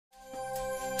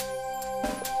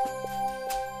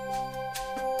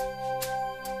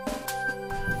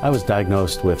I was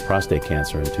diagnosed with prostate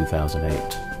cancer in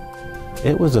 2008.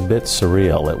 It was a bit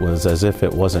surreal. It was as if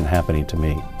it wasn't happening to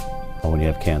me. When you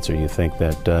have cancer, you think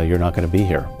that you're not going to be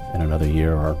here in another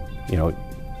year or,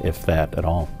 if that at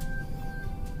all.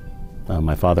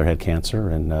 My father had cancer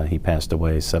and he passed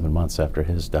away 7 months after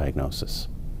his diagnosis.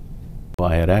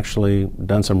 I had actually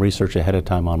done some research ahead of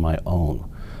time on my own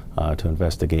to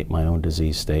investigate my own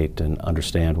disease state and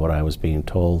understand what I was being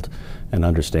told and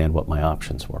understand what my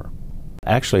options were.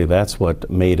 Actually, that's what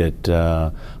made it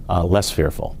less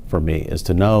fearful for me, is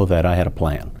to know that I had a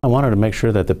plan. I wanted to make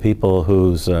sure that the people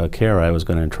whose care I was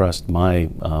going to entrust my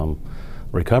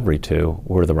recovery to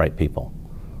were the right people.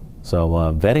 So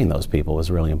vetting those people was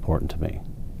really important to me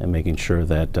and making sure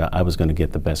that I was going to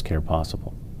get the best care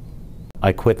possible.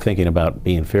 I quit thinking about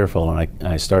being fearful and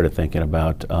I started thinking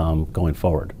about going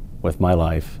forward with my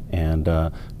life and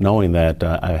knowing that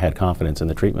I had confidence in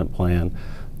the treatment plan,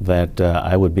 that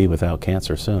I would be without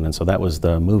cancer soon. And so that was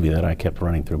the movie that I kept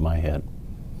running through my head.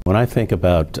 When I think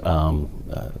about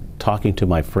talking to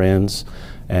my friends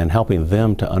and helping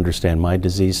them to understand my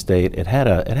disease state, it had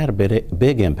a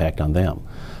big impact on them.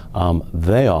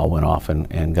 They all went off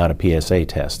and got a PSA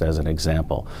test as an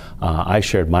example. I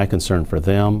shared my concern for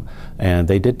them and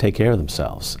they did take care of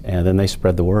themselves. And then they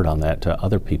spread the word on that to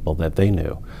other people that they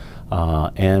knew.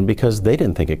 And because they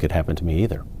didn't think it could happen to me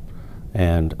either.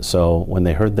 And so when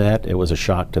they heard that, it was a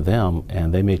shock to them,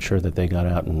 and they made sure that they got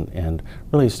out and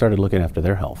really started looking after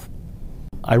their health.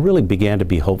 I really began to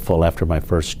be hopeful after my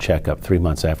first checkup 3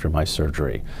 months after my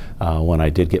surgery, when I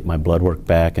did get my blood work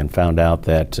back and found out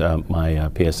that my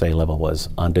PSA level was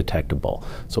undetectable.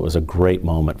 So it was a great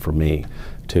moment for me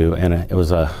and it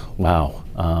was a wow.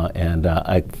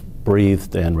 I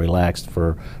breathed and relaxed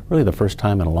for really the first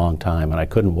time in a long time, and I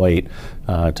couldn't wait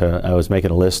I was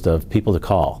making a list of people to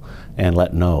call and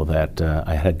let know that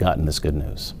I had gotten this good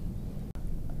news.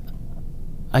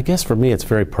 I guess for me it's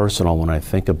very personal when I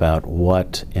think about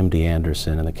what MD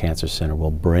Anderson and the Cancer Center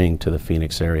will bring to the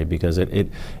Phoenix area, because it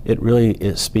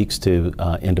really speaks to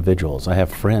individuals. I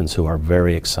have friends who are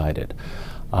very excited.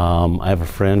 I have a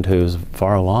friend who's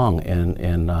far along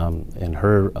in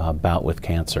her bout with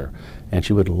cancer, and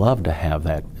she would love to have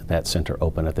that center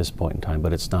open at this point in time,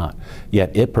 but it's not.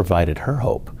 Yet it provided her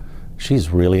hope.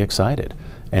 She's really excited,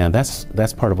 and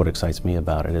that's part of what excites me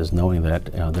about it, is knowing that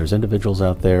there's individuals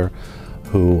out there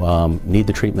who need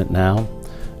the treatment now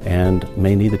and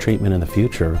may need the treatment in the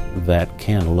future that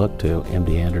can look to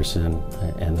MD Anderson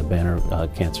and the Banner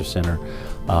Cancer Center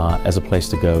as a place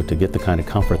to go to get the kind of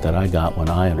comfort that I got when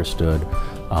I understood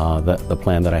the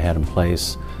plan that I had in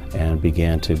place and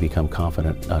began to become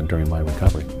confident during my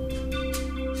recovery.